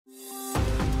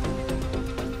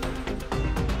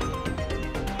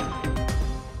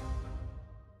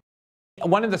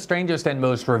One of the strangest and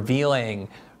most revealing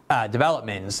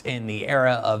developments in the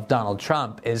era of Donald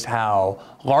Trump is how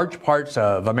large parts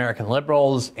of American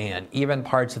liberals and even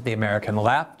parts of the American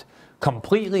left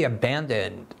completely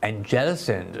abandoned and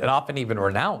jettisoned and often even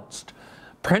renounced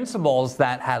principles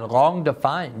that had long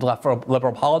defined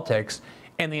liberal politics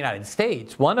in the United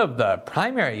States. One of the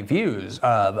primary views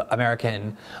of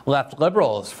American left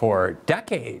liberals for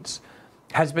decades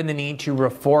has been the need to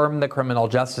reform the criminal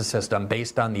justice system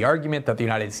based on the argument that the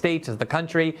United States is the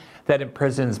country that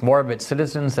imprisons more of its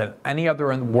citizens than any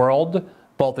other in the world,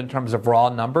 both in terms of raw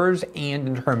numbers and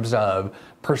in terms of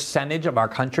percentage of our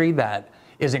country that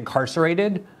is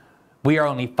incarcerated. We are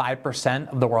only 5%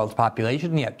 of the world's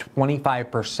population, yet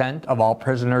 25% of all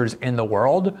prisoners in the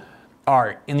world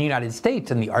are in the United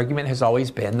States. And the argument has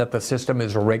always been that the system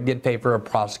is rigged in favor of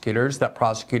prosecutors, that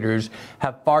prosecutors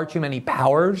have far too many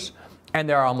powers, and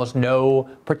there are almost no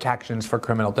protections for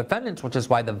criminal defendants, which is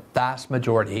why the vast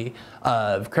majority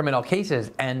of criminal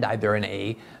cases end either in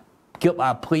a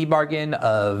plea bargain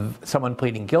of someone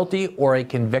pleading guilty or a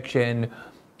conviction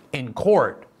in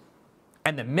court.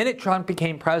 And the minute Trump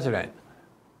became president,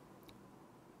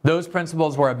 those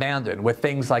principles were abandoned with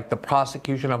things like the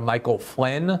prosecution of Michael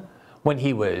Flynn when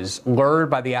he was lured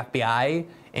by the FBI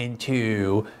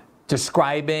into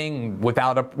describing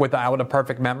without a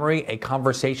perfect memory a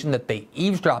conversation that they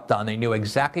eavesdropped on. They knew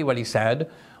exactly what he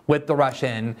said with the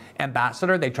Russian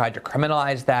ambassador. They tried to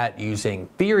criminalize that using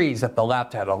theories that the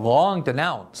left had long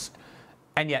denounced.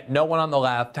 And yet no one on the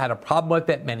left had a problem with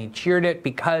it. Many cheered it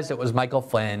because it was Michael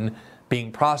Flynn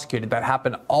being prosecuted. That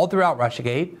happened all throughout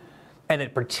Russiagate, and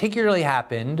it particularly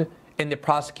happened in the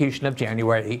prosecution of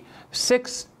January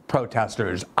 6th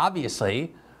protesters.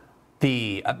 Obviously,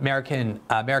 the American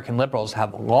liberals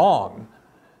have long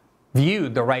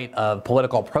viewed the right of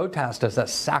political protest as a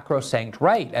sacrosanct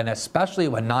right, and especially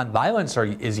when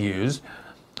nonviolence is used,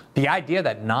 the idea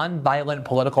that nonviolent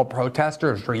political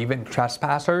protesters or even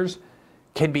trespassers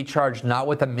can be charged not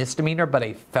with a misdemeanor but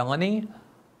a felony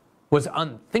was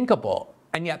unthinkable.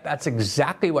 And yet that's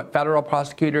exactly what federal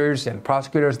prosecutors and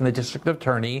prosecutors in the District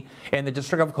Attorney in the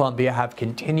District of Columbia have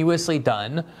continuously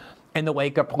done in the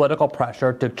wake of political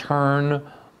pressure to turn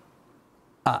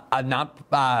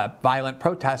violent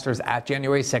protesters at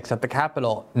January 6th at the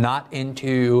Capitol not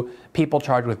into people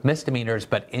charged with misdemeanors,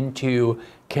 but into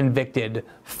convicted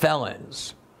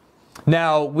felons.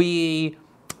 Now, we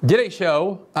did a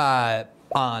show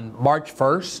on March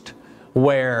 1st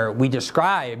where we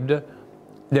described,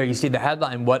 there you see the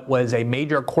headline, what was a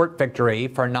major court victory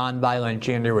for nonviolent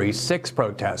January 6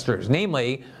 protesters,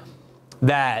 namely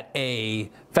that a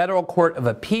federal court of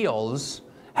appeals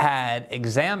had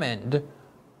examined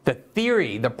the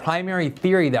theory, the primary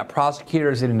theory that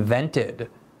prosecutors had invented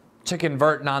to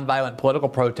convert nonviolent political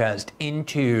protest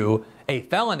into a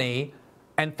felony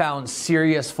and found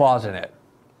serious flaws in it.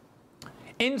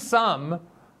 In sum,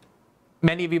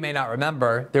 many of you may not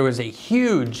remember, there was a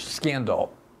huge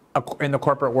scandal in the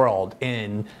corporate world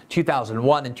in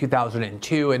 2001 and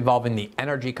 2002 involving the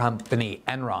energy company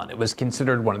Enron. It was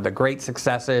considered one of the great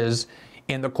successes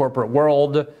in the corporate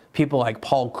world. People like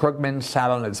Paul Krugman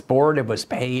sat on its board. It was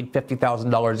paid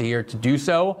 $50,000 a year to do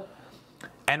so.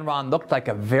 Enron looked like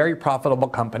a very profitable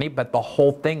company, but the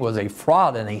whole thing was a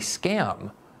fraud and a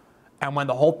scam. And when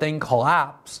the whole thing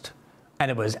collapsed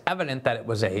and it was evident that it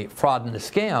was a fraud and a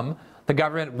scam, the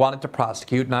government wanted to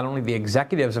prosecute not only the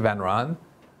executives of Enron,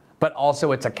 but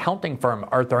also its accounting firm,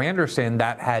 Arthur Andersen,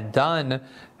 that had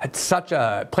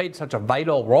played such a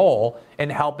vital role in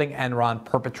helping Enron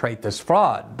perpetrate this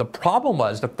fraud. The problem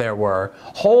was that there were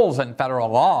holes in federal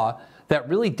law that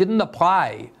really didn't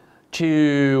apply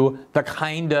to the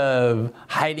kind of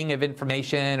hiding of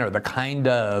information or the kind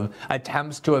of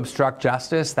attempts to obstruct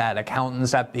justice that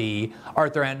accountants at the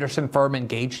Arthur Andersen firm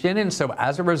engaged in. And so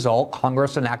as a result,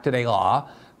 Congress enacted a law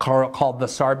called the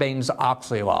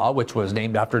Sarbanes-Oxley Law, which was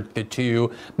named after the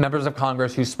two members of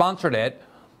Congress who sponsored it,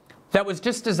 that was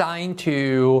just designed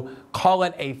to call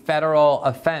it a federal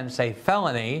offense, a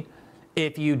felony,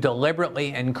 if you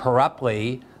deliberately and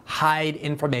corruptly hide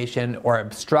information or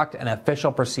obstruct an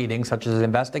official proceeding, such as an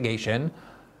investigation,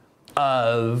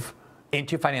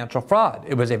 into financial fraud.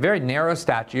 It was a very narrow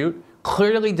statute,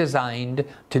 clearly designed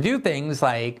to do things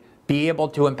like be able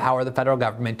to empower the federal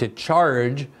government to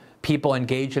charge people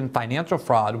engaged in financial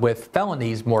fraud with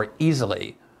felonies more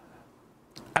easily.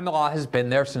 And the law has been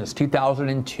there since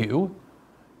 2002,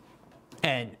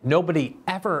 and nobody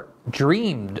ever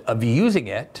dreamed of using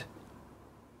it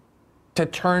to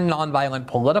turn nonviolent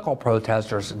political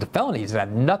protesters into felonies. It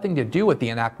had nothing to do with the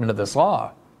enactment of this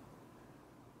law.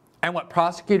 And what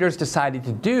prosecutors decided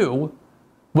to do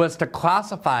was to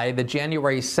classify the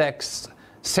January 6th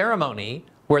ceremony,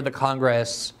 where the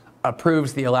Congress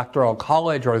approves the Electoral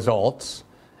College results,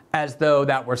 as though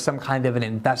that were some kind of an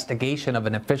investigation of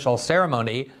an official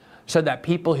ceremony, so that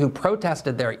people who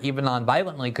protested there, even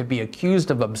nonviolently, could be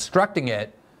accused of obstructing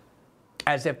it,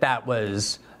 as if that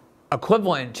was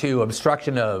equivalent to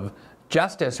obstruction of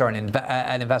justice or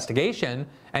an investigation,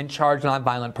 and charge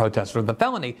nonviolent protesters with a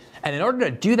felony. And in order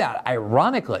to do that,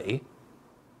 ironically,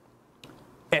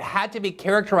 it had to be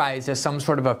characterized as some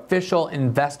sort of official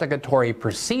investigatory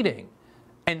proceeding.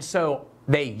 And so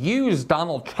they used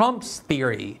Donald Trump's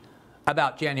theory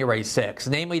about January 6th,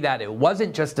 namely that it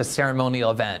wasn't just a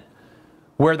ceremonial event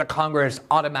where the Congress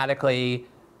automatically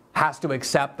has to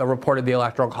accept the report of the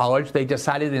Electoral College. They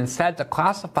decided instead to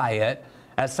classify it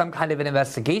as some kind of an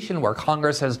investigation where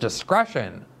Congress has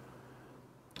discretion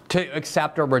to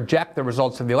accept or reject the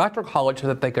results of the Electoral College, so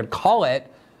that they could call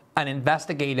it an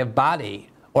investigative body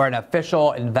or an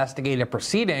official investigative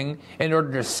proceeding in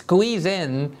order to squeeze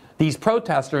in these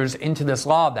protesters into this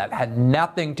law that had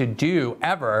nothing to do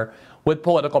ever with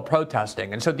political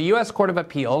protesting. And so the U.S. Court of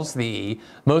Appeals, the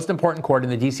most important court in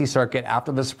the D.C. Circuit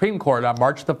after the Supreme Court on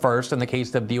March the 1st in the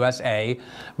case of the USA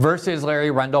versus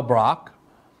Larry Rendell Brock,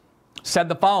 said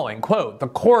the following, quote,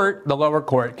 the lower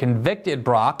court convicted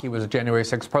Brock, he was a January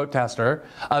 6th protester,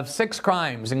 of 6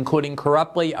 crimes, including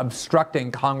corruptly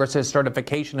obstructing Congress's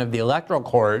certification of the Electoral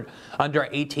Court under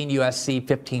 18 U.S.C.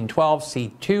 1512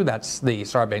 C2, that's the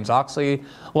Sarbanes-Oxley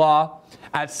law.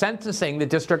 At sentencing, the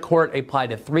district court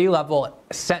applied a 3-level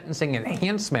sentencing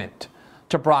enhancement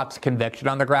to Brock's conviction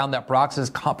on the ground that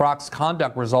Brock's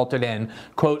conduct resulted in,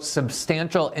 quote,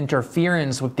 substantial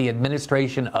interference with the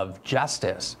administration of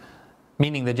justice,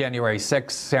 meaning the January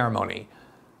 6th ceremony.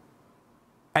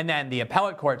 And then the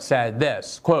appellate court said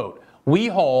this, quote, we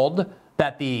hold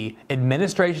that the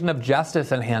administration of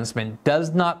justice enhancement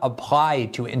does not apply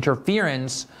to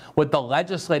interference with the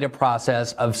legislative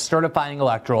process of certifying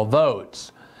electoral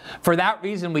votes. For that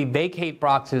reason, we vacate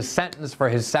Brock's sentence for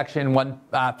his Section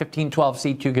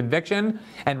 1512C2 conviction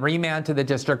and remand to the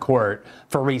district court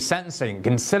for resentencing.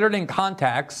 Considered in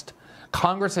context,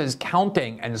 Congress's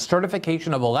counting and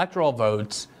certification of electoral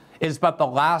votes is but the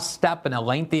last step in a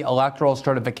lengthy electoral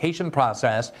certification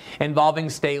process involving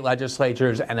state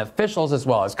legislatures and officials as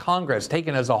well as Congress.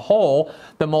 Taken as a whole,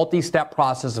 the multi-step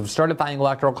process of certifying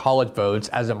electoral college votes,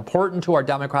 as important to our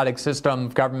democratic system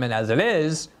of government as it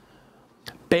is,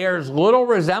 bears little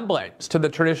resemblance to the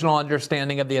traditional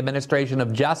understanding of the administration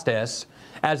of justice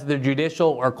as the judicial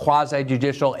or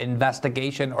quasi-judicial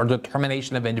investigation or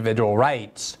determination of individual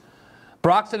rights.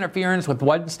 Brock's interference with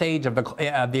one stage of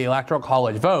the Electoral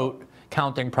College vote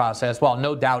counting process, while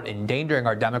no doubt endangering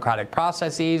our democratic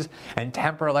processes and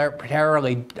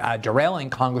temporarily derailing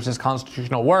Congress's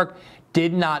constitutional work,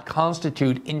 did not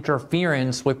constitute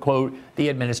interference with, quote, the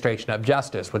administration of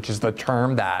justice, which is the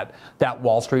term that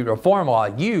Wall Street reform law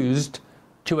used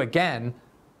to, again,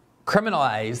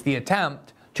 criminalize the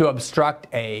attempt to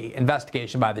obstruct an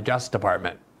investigation by the Justice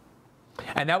Department.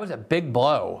 And that was a big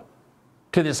blow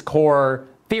to this core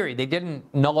theory. They didn't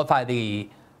nullify the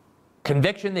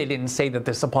conviction. They didn't say that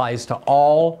this applies to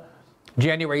all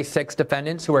January 6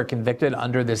 defendants who are convicted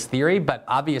under this theory, but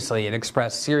obviously it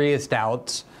expressed serious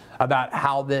doubts about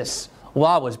how this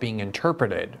law was being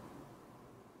interpreted.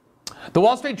 The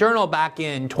Wall Street Journal back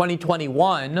in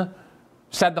 2021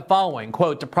 said the following,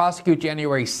 quote, to prosecute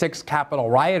January 6 Capitol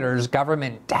rioters,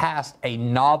 government tasked a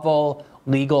novel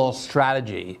legal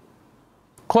strategy.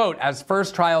 Quote, as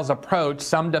first trials approach,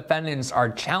 some defendants are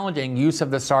challenging use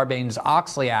of the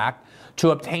Sarbanes-Oxley Act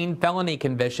to obtain felony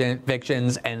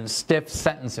convictions and stiff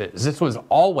sentences. This was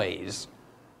always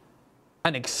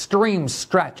an extreme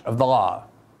stretch of the law.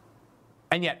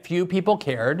 And yet few people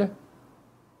cared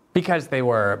because they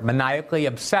were maniacally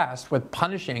obsessed with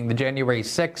punishing the January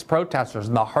 6 protesters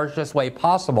in the harshest way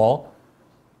possible.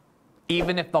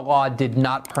 Even if the law did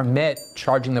not permit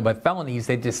charging them with felonies,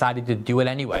 they decided to do it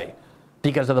anyway,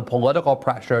 because of the political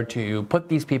pressure to put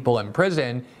these people in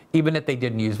prison, even if they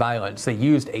didn't use violence. They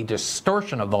used a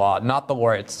distortion of the law, not the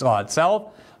law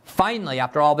itself. Finally,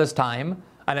 after all this time,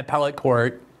 an appellate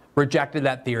court rejected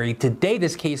that theory. Today,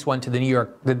 this case went to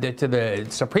the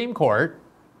Supreme Court,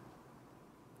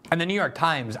 and the New York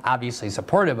Times, obviously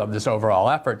supportive of this overall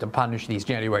effort to punish these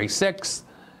January 6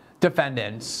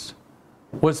 defendants,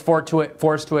 was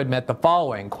forced to admit the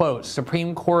following, quote,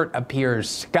 Supreme Court appears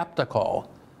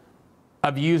skeptical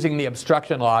of using the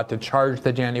obstruction law to charge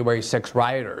the January 6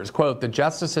 rioters. Quote, the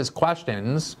justices'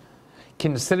 questions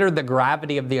considered the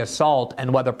gravity of the assault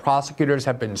and whether prosecutors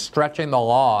have been stretching the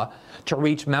law to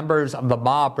reach members of the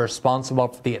mob responsible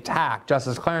for the attack.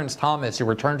 Justice Clarence Thomas, who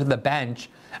returned to the bench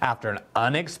after an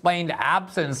unexplained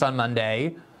absence on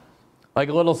Monday, like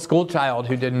a little school child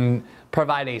who didn't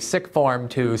provide a sick form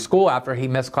to school after he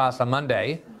missed class on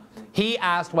Monday, he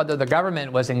asked whether the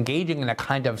government was engaging in a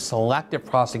kind of selective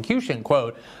prosecution.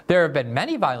 Quote, "There have been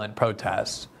many violent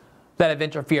protests that have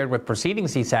interfered with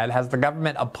proceedings," he said. "Has the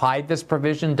government applied this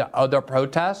provision to other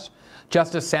protests?"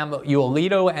 Justice Samuel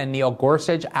Alito and Neil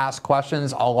Gorsuch asked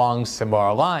questions along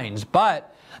similar lines,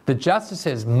 but the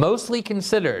justices mostly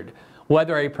considered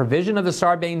whether a provision of the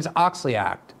Sarbanes-Oxley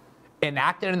Act,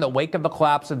 enacted in the wake of the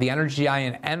collapse of the energy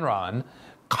giant Enron,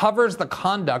 covers the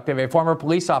conduct of a former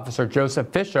police officer, Joseph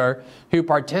Fisher, who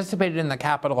participated in the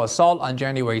Capitol assault on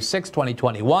January 6,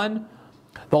 2021.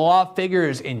 The law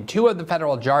figures in two of the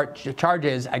federal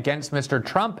charges against Mr.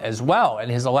 Trump as well in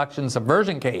his election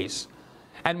subversion case.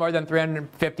 And more than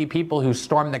 350 people who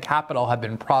stormed the Capitol have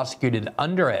been prosecuted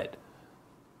under it.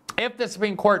 If the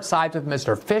Supreme Court sides with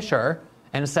Mr. Fisher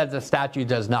and says the statute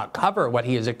does not cover what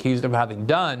he is accused of having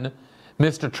done,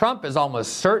 Mr. Trump is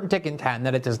almost certain to contend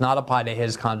that it does not apply to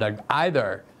his conduct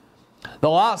either. The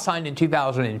law signed in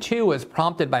 2002 was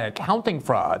prompted by accounting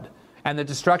fraud and the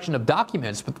destruction of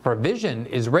documents, but the provision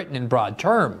is written in broad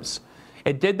terms.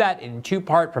 It did that in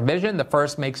two-part provision. The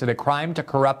first makes it a crime to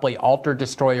corruptly alter,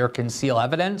 destroy, or conceal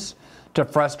evidence to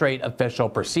frustrate official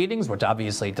proceedings, which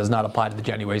obviously does not apply to the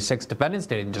January 6th defendants.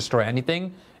 They didn't destroy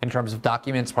anything in terms of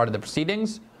documents part of the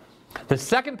proceedings. The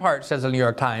second part, says the New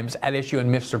York Times, at issue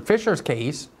in Mr. Fisher's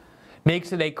case,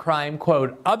 makes it a crime,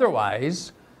 quote,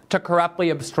 otherwise, to corruptly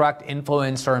obstruct,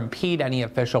 influence, or impede any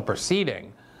official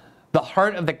proceeding. The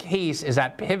heart of the case is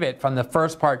at pivot from the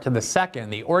first part to the second.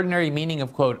 The ordinary meaning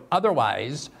of, quote,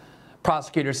 otherwise,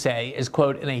 prosecutors say, is,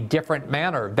 quote, in a different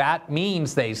manner. That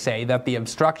means, they say, that the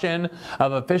obstruction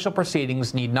of official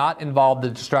proceedings need not involve the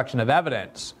destruction of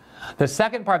evidence. The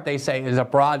second part, they say, is a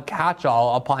broad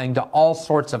catch-all applying to all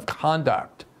sorts of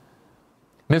conduct.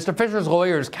 Mr. Fisher's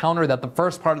lawyers counter that the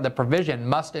first part of the provision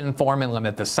must inform and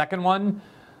limit the second one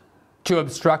to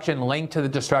obstruction linked to the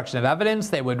destruction of evidence.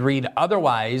 They would read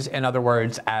otherwise, in other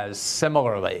words, as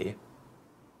similarly.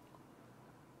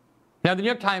 Now, the New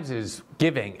York Times is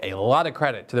giving a lot of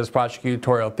credit to this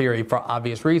prosecutorial theory for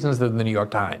obvious reasons than the New York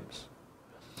Times.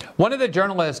 One of the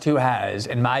journalists who has,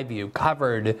 in my view,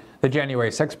 covered the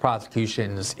January 6th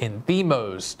prosecutions in the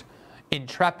most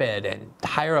intrepid and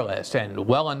tireless and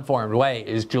well-informed way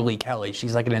is Julie Kelly.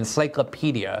 She's like an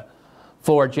encyclopedia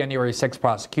for January 6th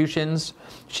prosecutions.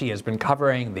 She has been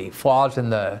covering the flaws in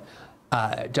the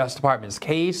Justice Department's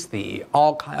case, the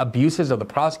abuses of the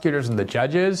prosecutors and the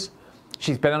judges.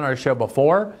 She's been on our show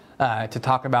before to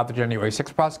talk about the January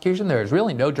 6th prosecution. There is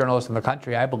really no journalist in the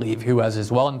country, I believe, who is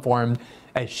as well-informed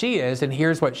as she is. And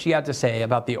here's what she had to say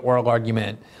about the oral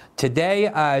argument.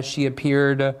 Today, she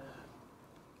appeared,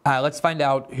 let's find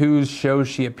out whose show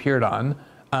she appeared on,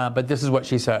 but this is what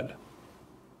she said.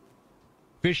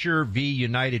 Fisher v.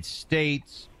 United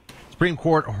States. Supreme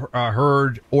Court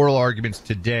heard oral arguments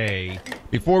today.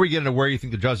 Before we get into where you think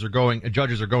the judges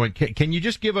are going, can you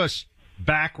just give us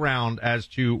background as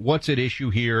to what's at issue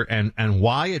here and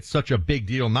why it's such a big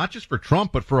deal, not just for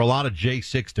Trump, but for a lot of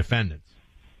J6 defendants?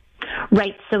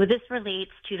 Right. So this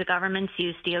relates to the government's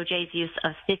use, DOJ's use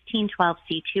of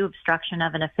 1512C2, obstruction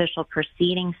of an official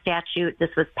proceeding statute. This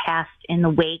was passed in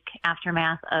the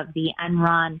aftermath of the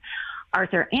Enron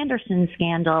Arthur Anderson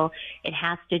scandal. It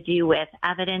has to do with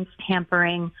evidence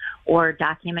tampering or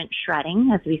document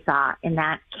shredding, as we saw in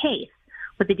that case.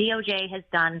 What the DOJ has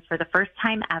done for the first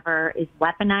time ever is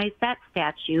weaponize that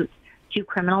statute to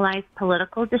criminalize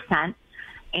political dissent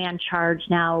and charge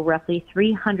now roughly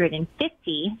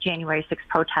 350 January 6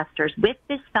 protesters with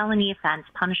this felony offense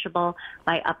punishable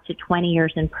by up to 20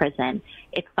 years in prison.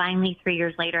 It finally, 3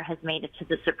 years later, has made it to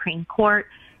the Supreme Court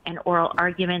and oral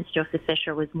arguments. Joseph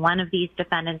Fisher was one of these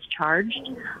defendants charged.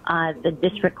 The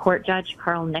district court judge,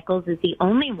 Carl Nichols, is the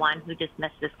only one who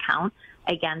dismissed this count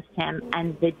against him,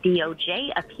 and the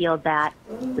DOJ appealed that,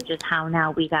 which is how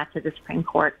now we got to the Supreme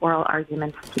Court oral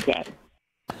arguments today.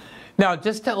 Now,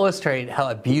 just to illustrate how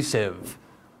abusive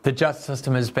the justice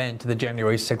system has been to the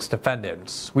January 6th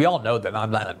defendants, we all know that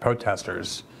nonviolent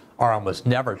protesters are almost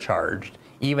never charged.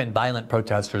 Even violent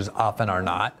protesters often are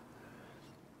not.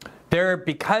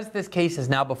 Because this case is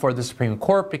now before the Supreme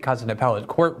Court, because an appellate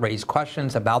court raised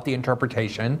questions about the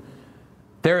interpretation,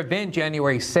 there have been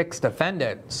January 6th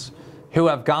defendants who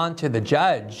have gone to the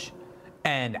judge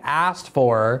and asked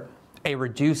for a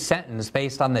reduced sentence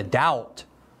based on the doubt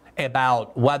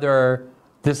about whether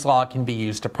this law can be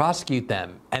used to prosecute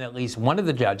them. And at least one of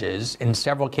the judges in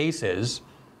several cases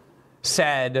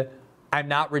said, I'm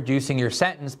not reducing your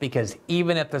sentence because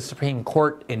even if the Supreme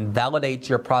Court invalidates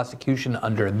your prosecution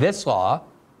under this law,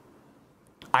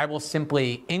 I will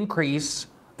simply increase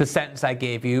the sentence I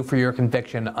gave you for your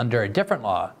conviction under a different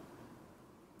law.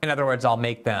 In other words, I'll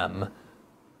make them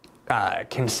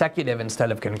consecutive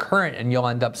instead of concurrent, and you'll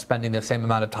end up spending the same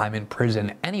amount of time in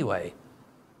prison anyway.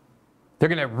 They're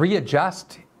going to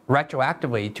readjust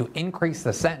retroactively to increase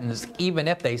the sentence, even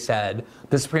if they said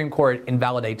the Supreme Court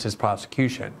invalidates his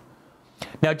prosecution.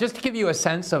 Now, just to give you a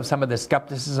sense of some of the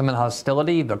skepticism and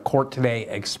hostility the court today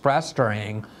expressed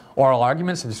during oral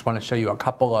arguments, I just want to show you a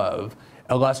couple of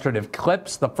illustrative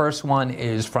clips. The first one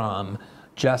is from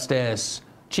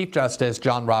Chief Justice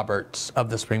John Roberts of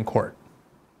the Supreme Court.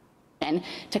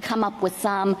 To come up with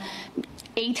some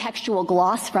atextual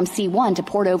gloss from C1 to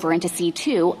port over into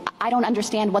C2, I don't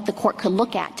understand what the court could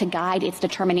look at to guide its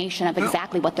determination of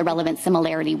exactly what the relevant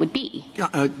similarity would be.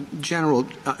 General,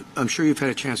 I'm sure you've had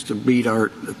a chance to read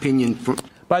our opinion.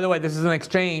 By the way, this is an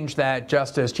exchange that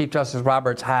Chief Justice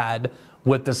Roberts had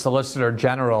with the Solicitor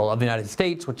General of the United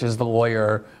States, which is the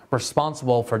lawyer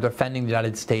responsible for defending the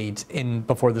United States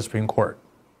before the Supreme Court.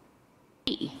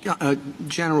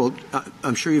 General,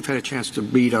 I'm sure you've had a chance to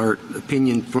read our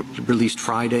opinion released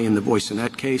Friday in the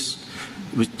Boysonet case.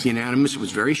 It was unanimous. It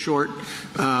was very short.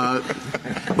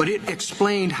 But it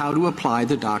explained how to apply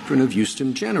the doctrine of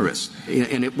justum generis.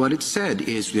 And what it said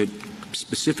is that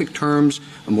specific terms,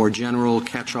 a more general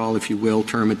catch-all, if you will,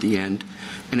 term at the end.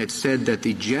 And it said that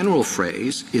the general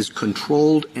phrase is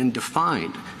controlled and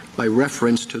defined by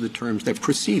reference to the terms that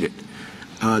precede it.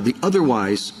 The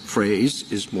otherwise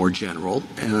phrase is more general,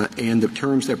 and the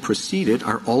terms that precede it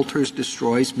are alters,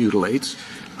 destroys, mutilates,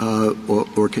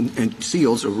 and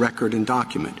seals a record and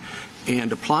document.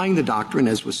 And applying the doctrine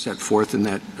as was set forth in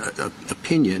that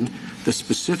opinion, the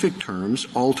specific terms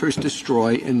alters,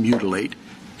 destroy, and mutilate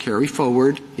carry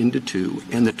forward into 2,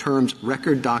 and the terms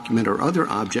record, document, or other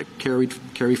object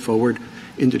carry forward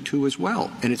into 2 as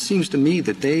well. And it seems to me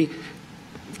that they,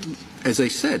 as I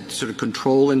said, sort of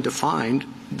control and defined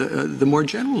the more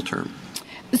general term.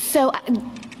 So,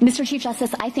 Mr. Chief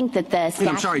Justice, I think that the statute...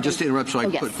 I'm sorry, just to interrupt so I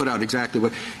put out exactly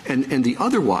what... And the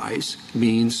otherwise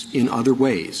means in other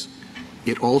ways.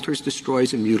 It alters,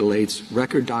 destroys, and mutilates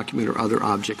record, document, or other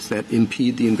objects that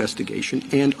impede the investigation,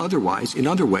 and otherwise, in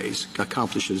other ways,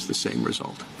 accomplishes the same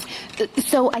result.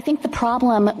 So I think the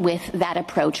problem with that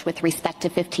approach with respect to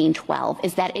 1512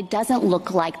 is that it doesn't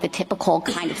look like the typical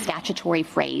kind of statutory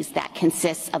phrase that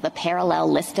consists of a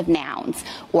parallel list of nouns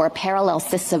or a parallel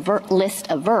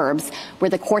list of verbs where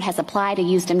the court has applied a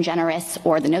justum generis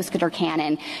or the Noscator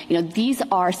canon. You know, these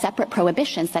are separate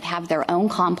prohibitions that have their own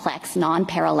complex,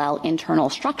 non-parallel internal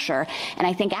structure. And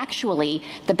I think actually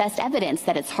the best evidence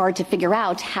that it's hard to figure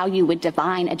out how you would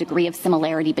define a degree of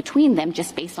similarity between them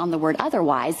just based on the word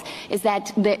otherwise is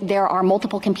that there are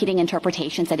multiple competing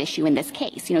interpretations at issue in this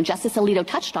case. You know, Justice Alito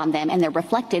touched on them, and they're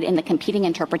reflected in the competing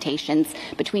interpretations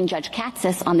between Judge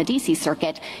Katsas on the D.C.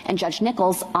 Circuit and Judge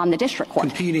Nichols on the District Court.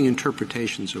 Competing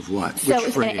interpretations of what? So,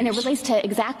 which phrase? And it relates to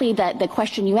exactly the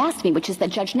question you asked me, which is that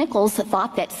Judge Nichols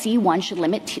thought that C1 should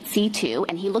limit C2,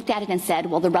 and he looked at it and said,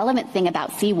 well, the relevant thing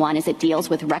about C1 is it deals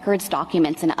with records,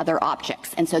 documents, and other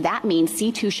objects. And so that means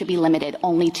C2 should be limited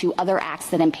only to other acts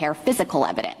that impair physical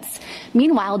evidence.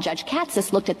 Meanwhile, Judge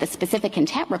Katsas looked at the specific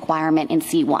intent requirement in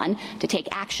C1 to take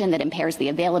action that impairs the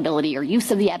availability or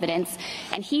use of the evidence,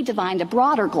 and he divined a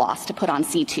broader gloss to put on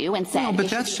C2 and said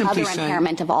it should be other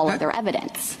impairment of all other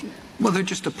evidence. Well, they're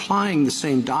just applying the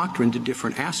same doctrine to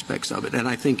different aspects of it, and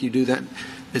I think you do that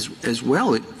as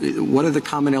well. What are the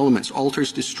common elements?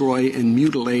 Alters, destroy, and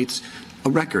mutilates a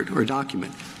record or a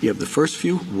document. You have the first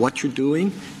few, what you're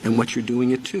doing, and what you're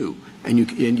doing it to. And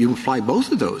you apply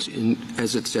both of those,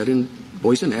 as it said in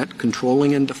Boysonet,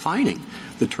 controlling and defining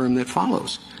the term that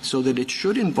follows, so that it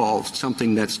should involve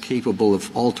something that's capable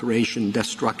of alteration,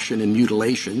 destruction, and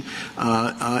mutilation,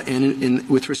 and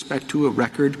with respect to a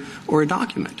record or a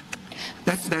document.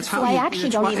 That's how. So I actually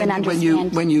don't even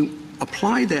understand. When you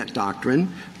apply that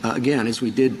doctrine, again, as we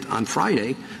did on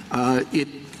Friday,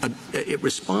 it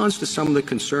responds to some of the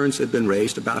concerns that have been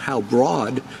raised about how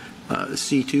broad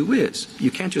C2 is. You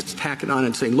can't just tack it on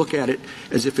and say, look at it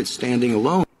as if it's standing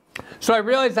alone. So I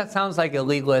realize that sounds like a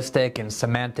legalistic and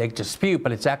semantic dispute,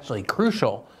 but it's actually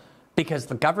crucial because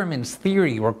the government's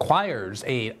theory requires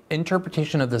an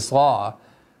interpretation of this law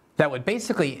that would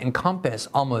basically encompass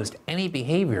almost any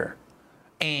behavior.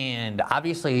 And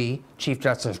obviously, Chief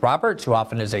Justice Roberts, who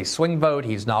often is a swing vote,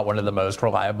 he's not one of the most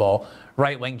reliable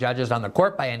right-wing judges on the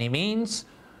court by any means,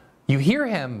 you hear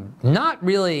him not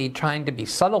really trying to be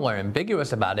subtle or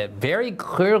ambiguous about it, very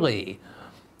clearly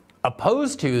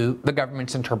opposed to the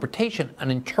government's interpretation,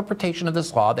 an interpretation of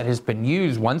this law that has been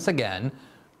used once again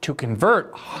to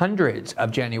convert hundreds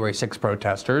of January 6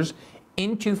 protesters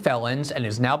into felons, and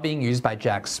is now being used by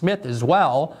Jack Smith as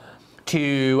well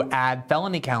to add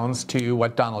felony counts to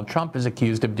what Donald Trump is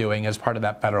accused of doing as part of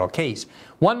that federal case.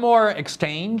 One more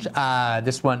exchange.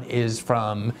 This one is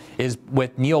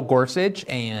with Neil Gorsuch,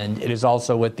 and it is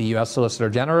also with the U.S. Solicitor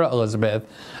General Elizabeth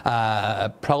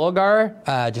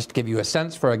Prelogar, just to give you a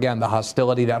sense for, again, the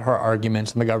hostility that her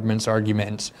arguments and the government's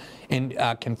arguments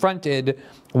confronted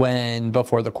when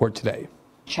before the court today.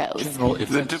 General, if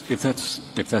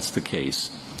that's the case,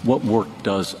 what work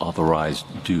does authorized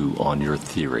do on your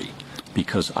theory?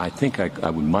 Because I think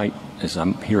I might, as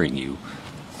I'm hearing you,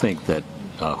 think that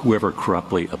whoever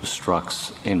corruptly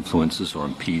obstructs, influences, or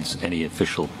impedes any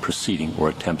official proceeding or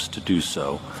attempts to do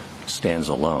so stands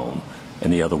alone.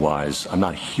 And the otherwise, I'm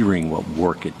not hearing what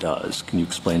work it does. Can you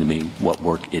explain to me what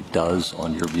work it does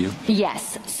on your view?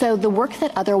 Yes. So the work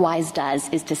that otherwise does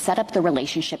is to set up the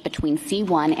relationship between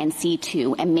C1 and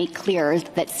C2 and make clear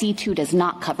that C2 does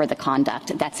not cover the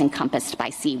conduct that's encompassed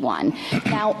by C1.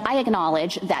 Now, I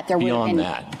acknowledge that there would have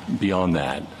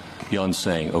been... Beyond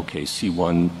saying, okay,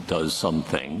 C1 does some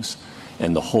things,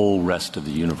 and the whole rest of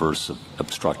the universe of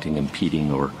obstructing,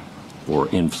 impeding, or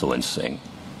influencing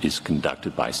is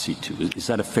conducted by C2. Is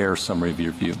that a fair summary of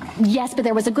your view? Yes, but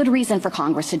there was a good reason for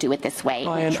Congress to do it this way.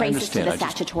 No, It traces to the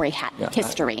statutory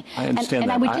history. I understand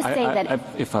and that. I would just say that...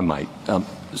 If I might,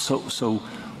 so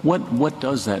what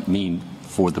does that mean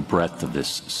for the breadth of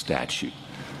this statute?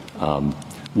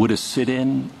 Would a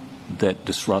sit-in that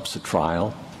disrupts a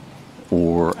trial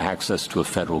or access to a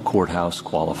federal courthouse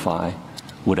qualify?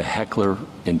 Would a heckler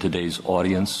in today's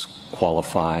audience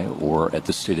qualify, or at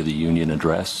the State of the Union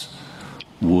address?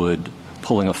 Would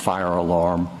pulling a fire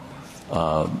alarm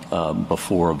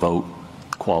before a vote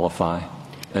qualify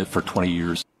for 20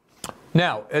 years?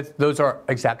 No, those are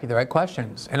exactly the right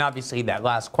questions. And obviously that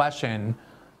last question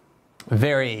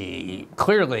very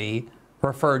clearly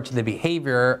referred to the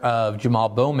behavior of Jamal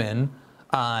Bowman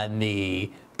on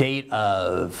the date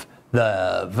of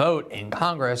the vote in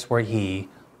Congress where he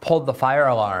pulled the fire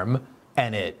alarm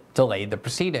and it delayed the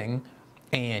proceeding.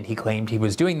 And he claimed he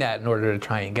was doing that in order to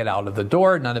try and get out of the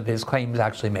door. None of his claims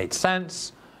actually made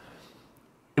sense.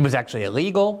 It was actually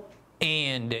illegal.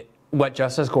 And what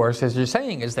Justice Gorsuch is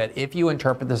saying is that if you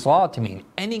interpret this law to mean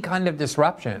any kind of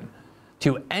disruption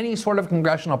to any sort of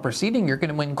congressional proceeding, you're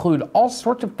going to include all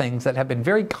sorts of things that have been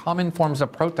very common forms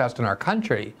of protest in our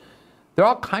country. There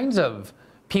are all kinds of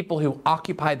people who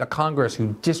occupy the Congress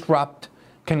who disrupt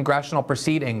congressional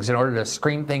proceedings in order to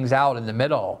scream things out in the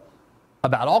middle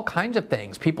about all kinds of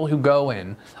things. People who go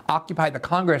and occupy the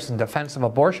Congress in defense of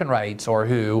abortion rights, or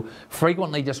who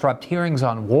frequently disrupt hearings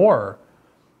on war.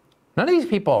 None of these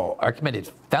people are committed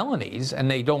felonies,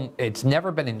 and it's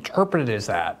never been interpreted as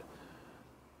that.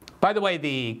 By the way,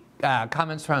 the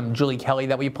comments from Julie Kelly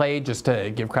that we played, just to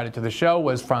give credit to the show,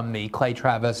 was from the Clay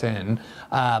Travis and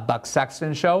Buck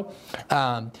Sexton show.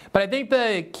 But I think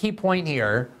the key point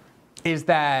here is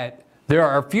that there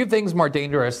are a few things more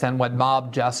dangerous than when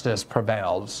mob justice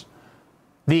prevails.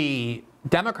 The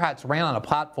Democrats ran on a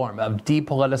platform of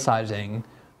depoliticizing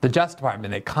the Justice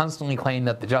Department. They constantly claimed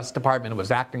that the Justice Department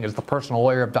was acting as the personal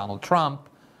lawyer of Donald Trump.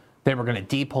 They were going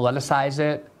to depoliticize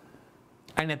it.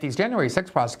 And that these January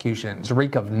 6 prosecutions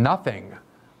reek of nothing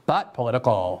but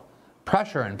political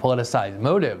pressure and politicized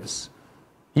motives.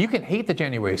 You can hate the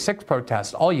January 6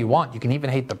 protests all you want. You can even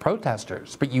hate the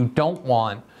protesters. But you don't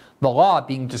want the law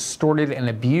being distorted and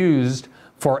abused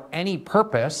for any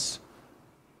purpose,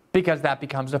 because that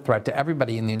becomes a threat to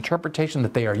everybody. And the interpretation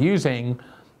that they are using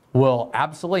will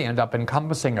absolutely end up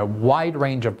encompassing a wide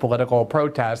range of political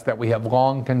protests that we have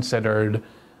long considered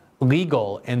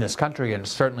legal in this country, and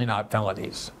certainly not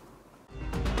felonies.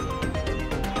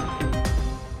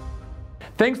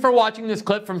 Thanks for watching this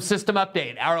clip from System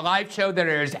Update, our live show that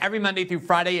airs every Monday through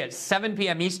Friday at 7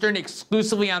 p.m. Eastern,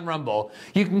 exclusively on Rumble.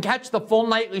 You can catch the full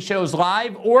nightly shows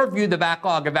live or view the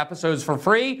backlog of episodes for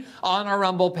free on our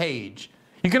Rumble page.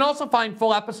 You can also find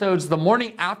full episodes the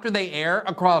morning after they air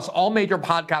across all major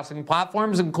podcasting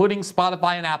platforms, including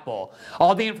Spotify and Apple.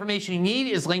 All the information you need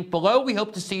is linked below. We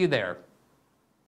hope to see you there.